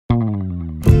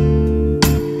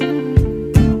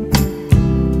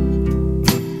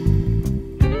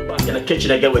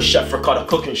kitchen again with Chef Ricardo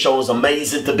cooking shows.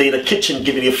 Amazing to be in the kitchen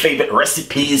giving you favorite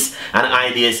recipes and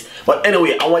ideas. But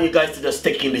anyway, I want you guys to just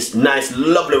take in this nice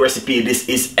lovely recipe. This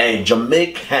is a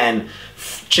Jamaican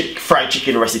fried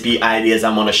chicken recipe ideas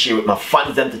I'm gonna share with my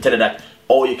fans and to tell you that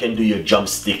all you can do your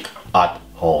drumstick at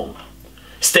home.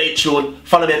 Stay tuned,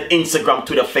 follow me on Instagram,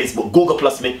 Twitter, Facebook, Google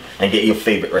Plus me, and get your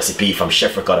favorite recipe from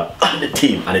Chef Ricardo and the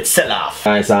team, and it's sell off.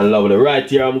 Nice and lovely. Right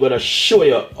here, I'm gonna show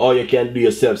you how you can do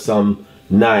yourself some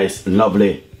nice,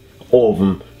 lovely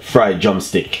oven fried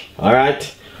drumstick.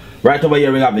 Alright? Right over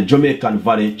here we have the Jamaican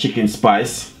Valley chicken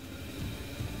spice,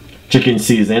 chicken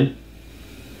season,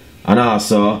 and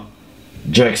also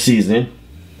jerk season,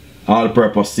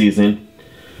 all-purpose season.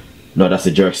 No, that's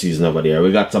the jerk season over there.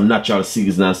 We got some natural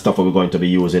seasoning and stuff that we're going to be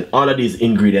using. All of these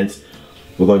ingredients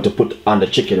we're going to put on the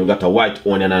chicken. We got a white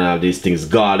onion and all these things,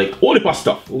 garlic, all the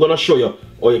stuff. We're going to show you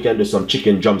how you can do some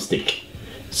chicken drumstick.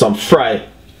 Some fried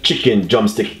chicken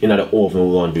drumstick in the oven.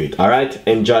 We're going to do it. Alright?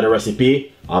 Enjoy the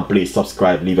recipe and please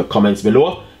subscribe, leave your comments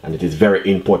below. And it is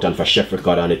very important for Chef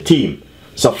Ricardo and the team.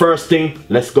 So first thing,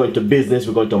 let's go into business.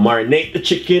 We're going to marinate the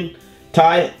chicken,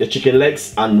 tie the chicken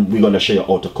legs, and we're going to show you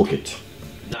how to cook it.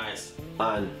 Nice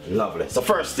and lovely. So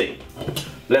first thing,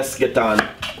 let's get on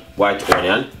white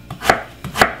onion.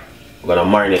 We're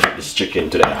gonna marinate this chicken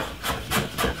today.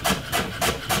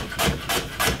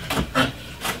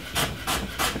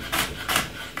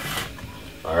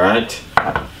 Alright.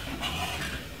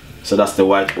 So that's the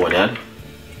white onion.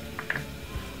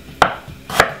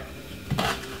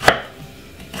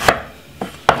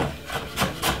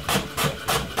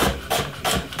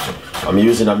 I'm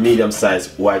using a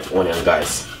medium-sized white onion,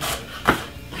 guys.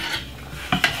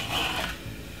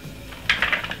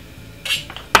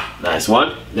 Nice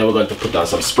one. Then we're going to put down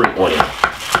some spring onion.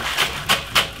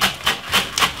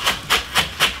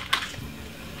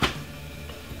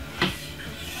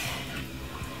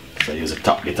 So use a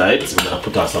top bit of it. So we're going to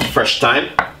put down some fresh thyme.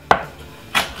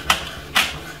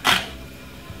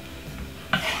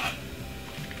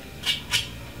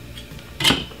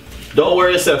 Don't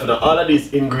worry yourself, now all of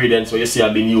these ingredients what you see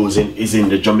I've been using is in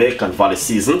the Jamaican Valley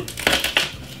season.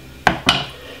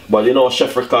 But you know,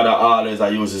 Chef Ricardo always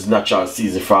uses natural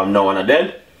season from now and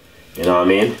then. You know what I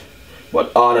mean?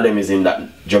 But all of them is in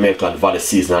that Jamaican Valley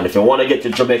season. And if you want to get the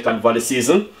Jamaican Valley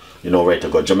season, you know where to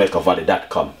go,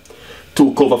 JamaicaValley.com.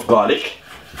 2 cloves of garlic.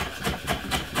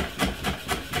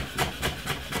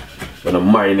 Gonna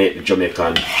marinate the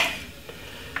Jamaican.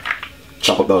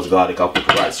 Chop up those garlic, I'll put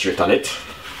right straight on it.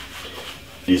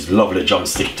 This lovely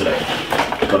drumstick today.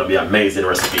 It's gonna be an amazing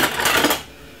recipe.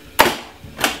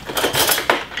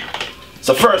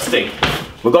 So first thing,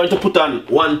 we're going to put on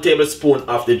 1 tablespoon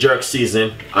of the jerk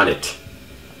seasoning on it.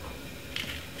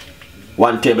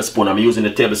 1 tablespoon, I'm using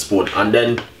the tablespoon. And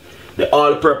then the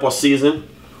all-purpose seasoning,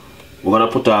 we're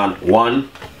gonna put on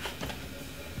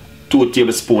 2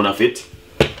 tablespoons of it.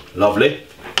 Lovely.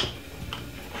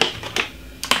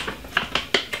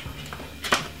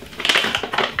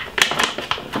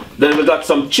 Then we got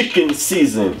some chicken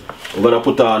seasoning. We're gonna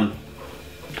put on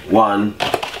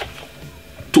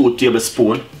 2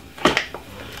 tablespoons.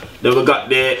 Then we got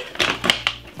the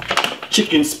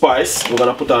chicken spice. We're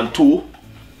gonna put on 2.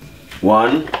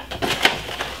 1,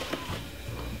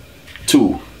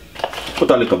 2.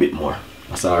 Put a little bit more.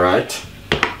 That's alright.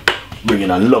 Bringing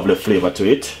a lovely flavor to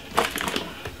it.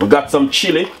 We got some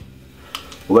chili.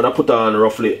 We're gonna put on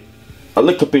roughly a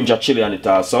little pinch of chili on it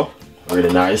also.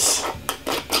 Really nice.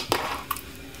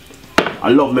 I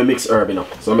love my mixed herb, you know.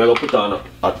 So I'm gonna put on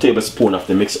a tablespoon of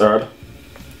the mixed herb.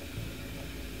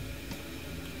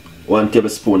 1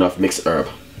 tablespoon of mixed herb.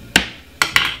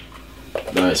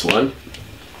 Nice one.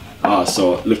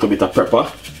 Also a little bit of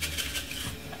pepper.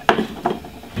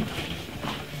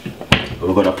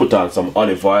 We're gonna put on some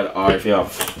olive oil, or if you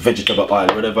have vegetable oil,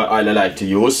 whatever oil you like to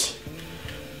use,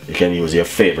 you can use your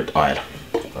favorite oil.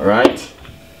 Alright.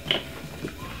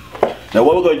 Now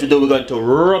what we're going to do, we're going to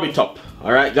rub it up.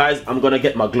 Alright guys, I'm gonna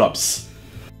get my gloves.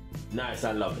 Nice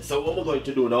and lovely. So what we're going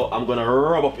to do now, I'm gonna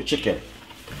rub up the chicken.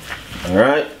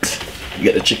 Alright.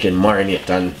 Get the chicken marinate,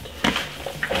 and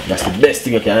that's the best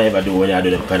thing you can ever do when you do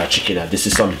them kind of chicken. And this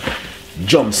is some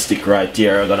drumstick right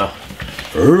here. I'm gonna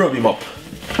rub him up.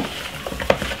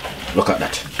 Look at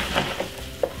that.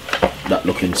 That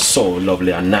looking so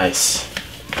lovely and nice.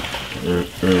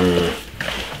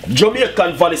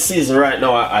 Jamaican Valley season right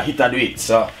now, I hit and do it.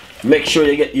 So make sure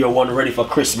you get your one ready for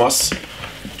Christmas.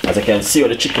 As I can see,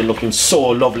 the chicken looking so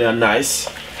lovely and nice.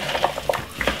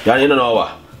 Yeah, you know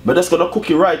what? But just gonna cook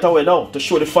it right away now to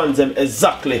show the fans them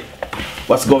exactly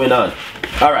what's going on.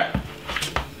 Alright.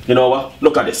 You know what?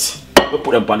 Look at this. We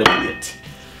put them on the plate.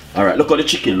 Alright, look how the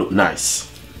chicken look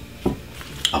nice.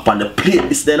 up on the plate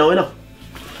this there now, you know.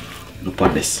 Look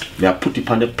on this. I put it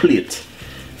on the plate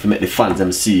to make the fans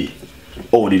them see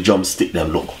how the drumstick them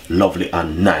look lovely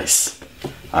and nice.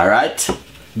 Alright?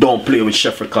 Don't play with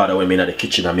Chef Ricardo when me in the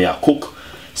kitchen and me a cook.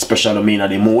 Especially me in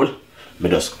the mold. Me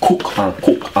just cook and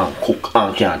cook and cook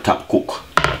and can't tap cook.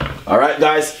 Alright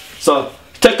guys? So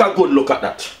take a good look at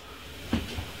that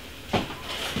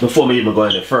before me even go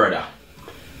any further.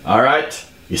 Alright?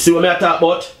 You see what I talk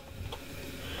about?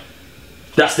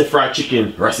 That's the fried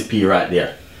chicken recipe right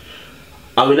there.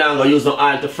 And we're not going to use no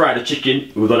oil to fry the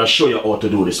chicken. We're going to show you how to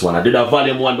do this one. I did a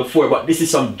volume 1 before, but this is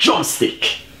some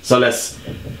drumstick. So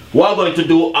what I'm going to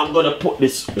do, I'm going to put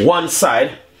this one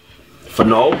side for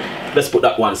now. Let's put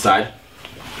that one side.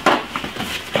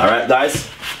 Alright guys.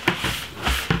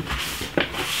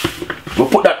 We'll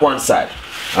put that one side.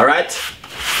 Alright.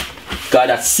 Got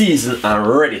that seasoned and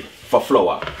ready for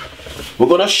flour. We're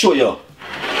going to show you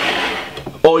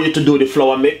how you to do the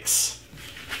flour mix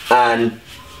and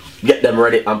get them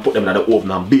ready and put them in the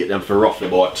oven and bake them for roughly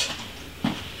about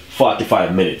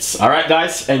 45 minutes. Alright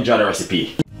guys, enjoy the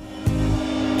recipe.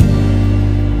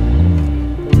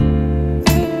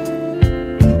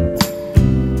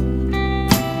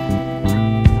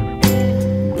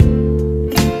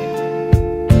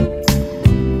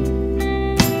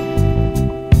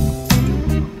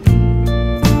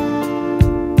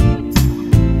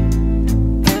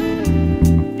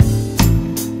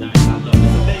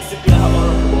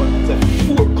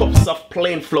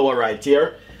 Plain flour right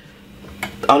here,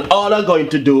 and all I'm going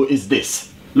to do is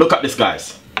this. Look at this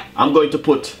guys. I'm going to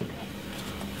put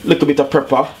a little bit of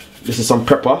pepper. This is some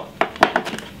pepper,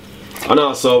 and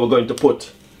also we're going to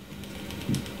put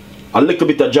a little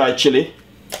bit of dry chili,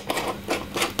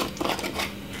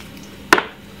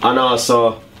 and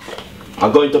also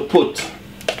I'm going to put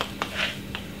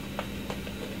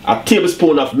a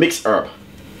tablespoon of mixed herb.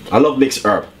 I love mixed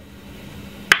herb.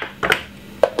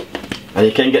 And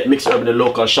you can get mixed herb in the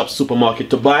local shop supermarket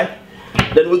to buy.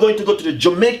 Then we're going to go to the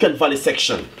Jamaican Valley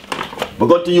section. We're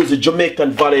going to use the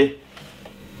Jamaican Valley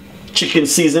chicken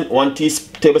season, 1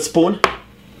 tablespoon.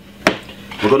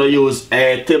 We're going to use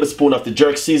a tablespoon of the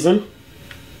jerk season.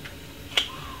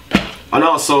 And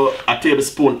also a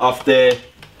tablespoon of the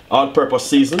all-purpose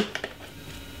season.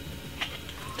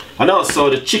 And also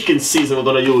the chicken season, we're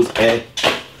going to use a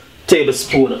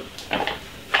tablespoon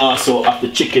also of the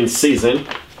chicken season.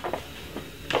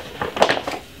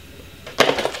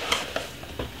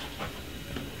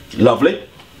 Lovely.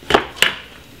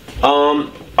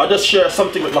 I just share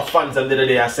something with my fans the other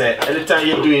day. I said, anytime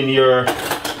you're doing your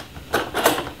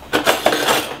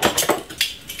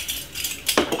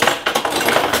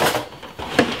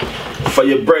for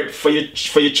your bread, for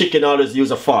your chicken, always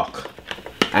use a fork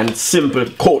and simple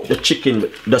coat the chicken.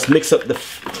 Just mix up the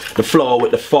flour with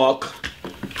the fork.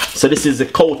 So this is the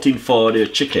coating for the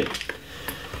chicken.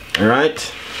 All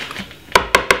right.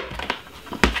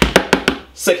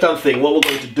 Second thing, what we're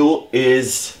going to do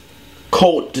is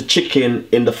coat the chicken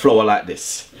in the flour like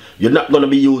this. You're not going to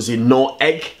be using no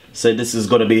egg, so this is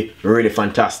going to be really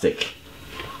fantastic.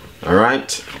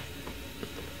 Alright.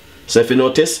 So if you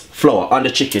notice, flour on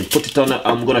the chicken, put it on,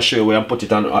 I'm going to show you where I'm putting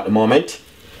it on at the moment.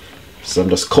 So I'm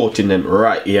just coating them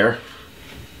right here.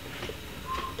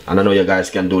 And I know you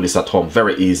guys can do this at home.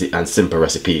 Very easy and simple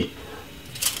recipe.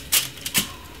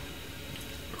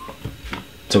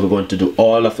 So we're going to do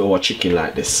all of our chicken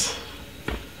like this.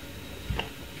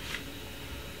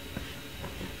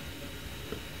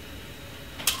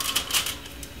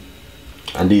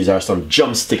 And these are some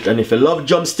drumstick, and if you love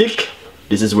drumstick,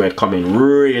 this is where it comes in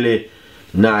really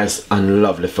nice and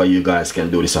lovely for you guys can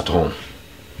do this at home.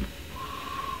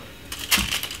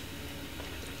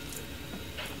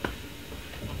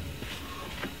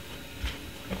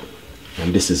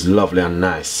 And this is lovely and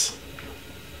nice.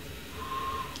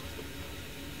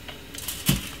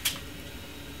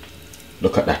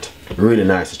 Look at that, really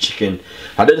nice chicken.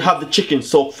 I did have the chicken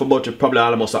soaked for about probably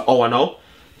almost an hour now.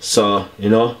 So, you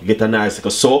know, get a nice like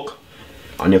a soak.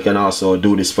 And you can also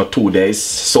do this for 2 days.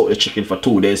 Soak the chicken for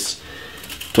 2 days,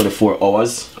 24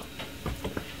 hours.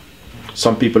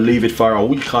 Some people leave it for a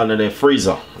week on in the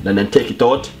freezer. Then take it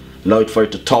out, allow it for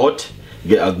it to thaw out,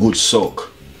 get a good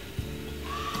soak.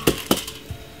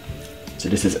 So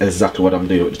this is exactly what I'm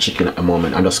doing with the chicken at the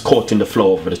moment. I'm just coating the flour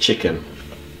over the chicken.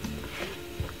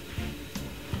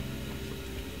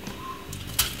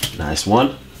 Nice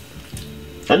one.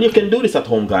 And you can do this at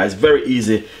home, guys, very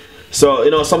easy. So,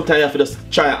 you know, sometimes you have to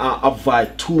just try and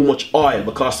avoid too much oil,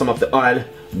 because some of the oil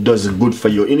doesn't good for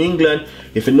you. In England,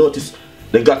 if you notice,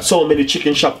 they got so many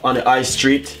chicken shops on the high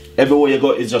street. Everywhere you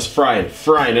go is just frying.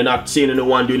 They're not seeing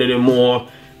anyone doing any more.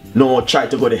 No, try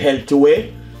to go the healthy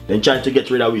way. They're trying to get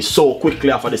rid of we so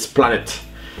quickly off of this planet.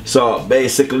 So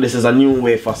basically this is a new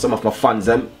way for some of my fans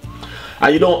them.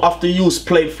 And you don't have to use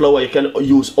plain flour, you can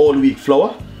use all wheat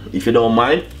flour if you don't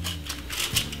mind.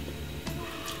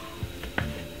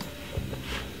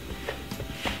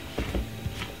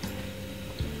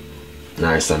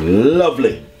 Nice and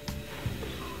lovely.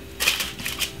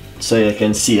 So you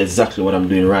can see exactly what I'm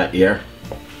doing right here.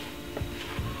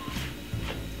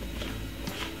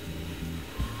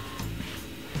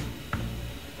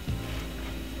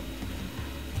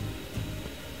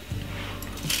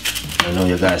 I know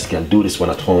you guys can do this one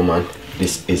at home, man.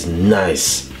 This is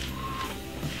nice.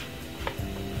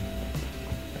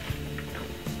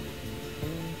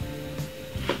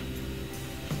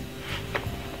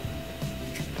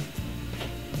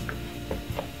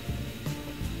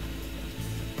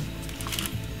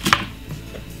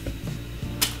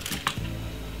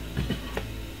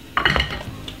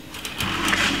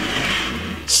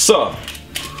 So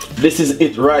this is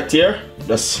it right here.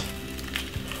 Just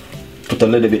put a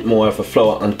little bit more of a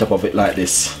flour on top of it like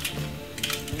this.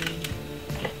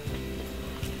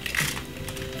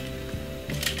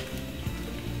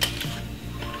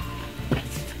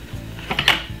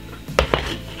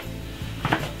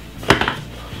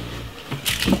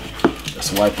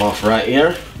 Just wipe off right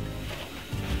here.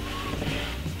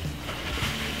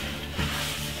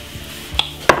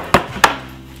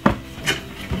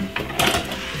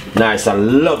 Nice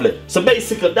and lovely. So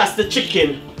basically that's the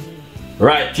chicken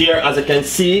right here. As you can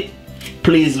see,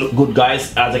 please look good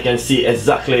guys, as you can see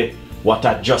exactly what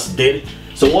I just did.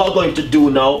 So what I'm going to do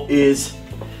now is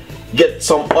get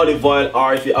some olive oil,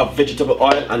 or if you have vegetable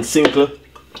oil, and sprinkle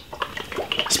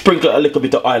a little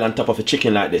bit of oil on top of the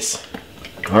chicken like this.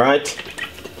 Alright,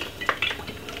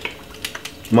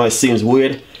 might seems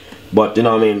weird, but you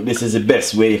know what I mean, this is the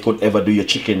best way you could ever do your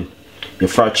chicken, your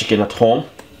fried chicken at home.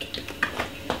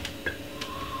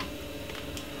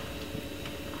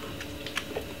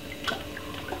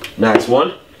 Nice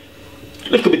one.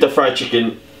 Little bit of fried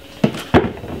chicken.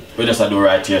 We just do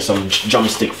right here some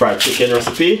drumstick fried chicken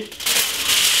recipe.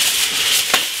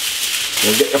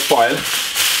 You'll get your foil.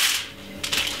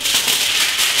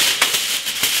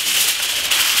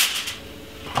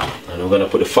 And we're gonna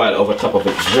put the foil over top of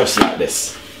it just like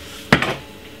this.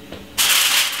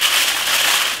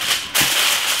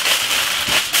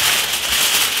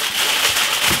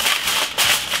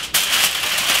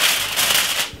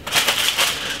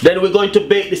 Then we're going to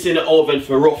bake this in the oven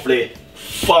for roughly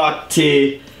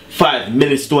 45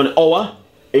 minutes to an hour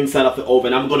inside of the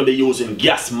oven. I'm going to be using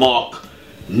gas mark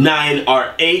 9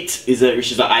 or 8,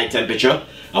 which is a high temperature.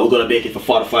 And we're going to bake it for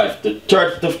 45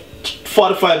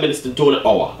 minutes to an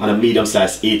hour on a medium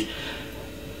size heat.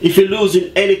 If you're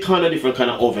using any kind of different kind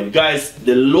of oven, guys,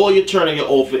 the lower you turn on your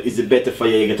oven is the better for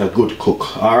you. You get a good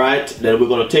cook. Alright, then we're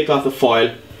going to take off the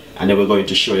foil and then we're going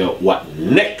to show you what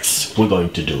next we're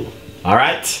going to do.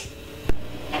 Alright,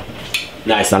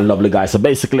 nice and lovely guys. So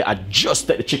basically I just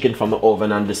take the chicken from the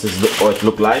oven and this is how it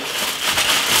look like.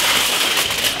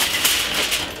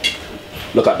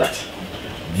 Look at that.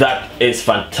 That is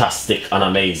fantastic and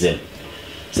amazing.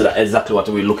 So that's exactly what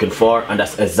we're looking for, and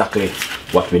that's exactly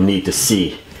what we need to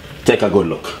see. Take a good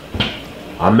look.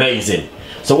 Amazing.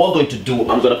 So what I'm going to do,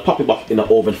 I'm going to pop it back in the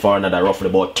oven for another roughly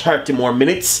about 30 more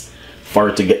minutes for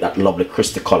it to get that lovely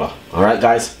crispy color. Alright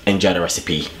guys, enjoy the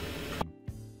recipe.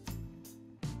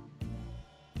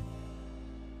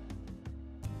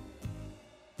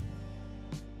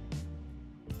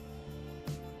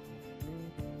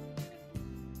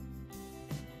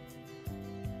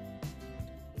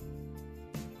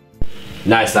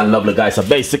 Nice and lovely guys. So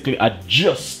basically I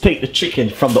just take the chicken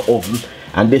from the oven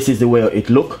and this is the way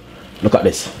it look. Look at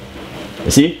this.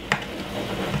 You see?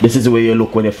 This is the way you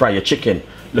look when you fry your chicken.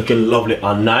 Looking lovely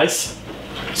and nice.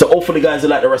 So hopefully guys you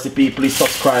like the recipe. Please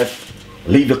subscribe.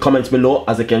 Leave your comments below.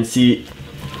 As you can see,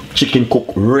 chicken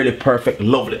cook really perfect,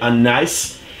 lovely and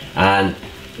nice. And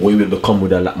we will be coming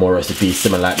with a lot more recipes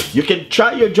similar like this. You can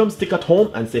try your drumstick at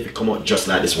home and see if it come out just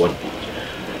like this one.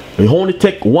 We only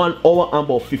take 1 hour and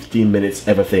about 15 minutes,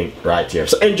 everything right here.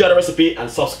 So enjoy the recipe and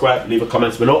subscribe, leave a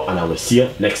comments below, and I will see you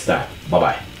next time. Bye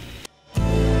bye.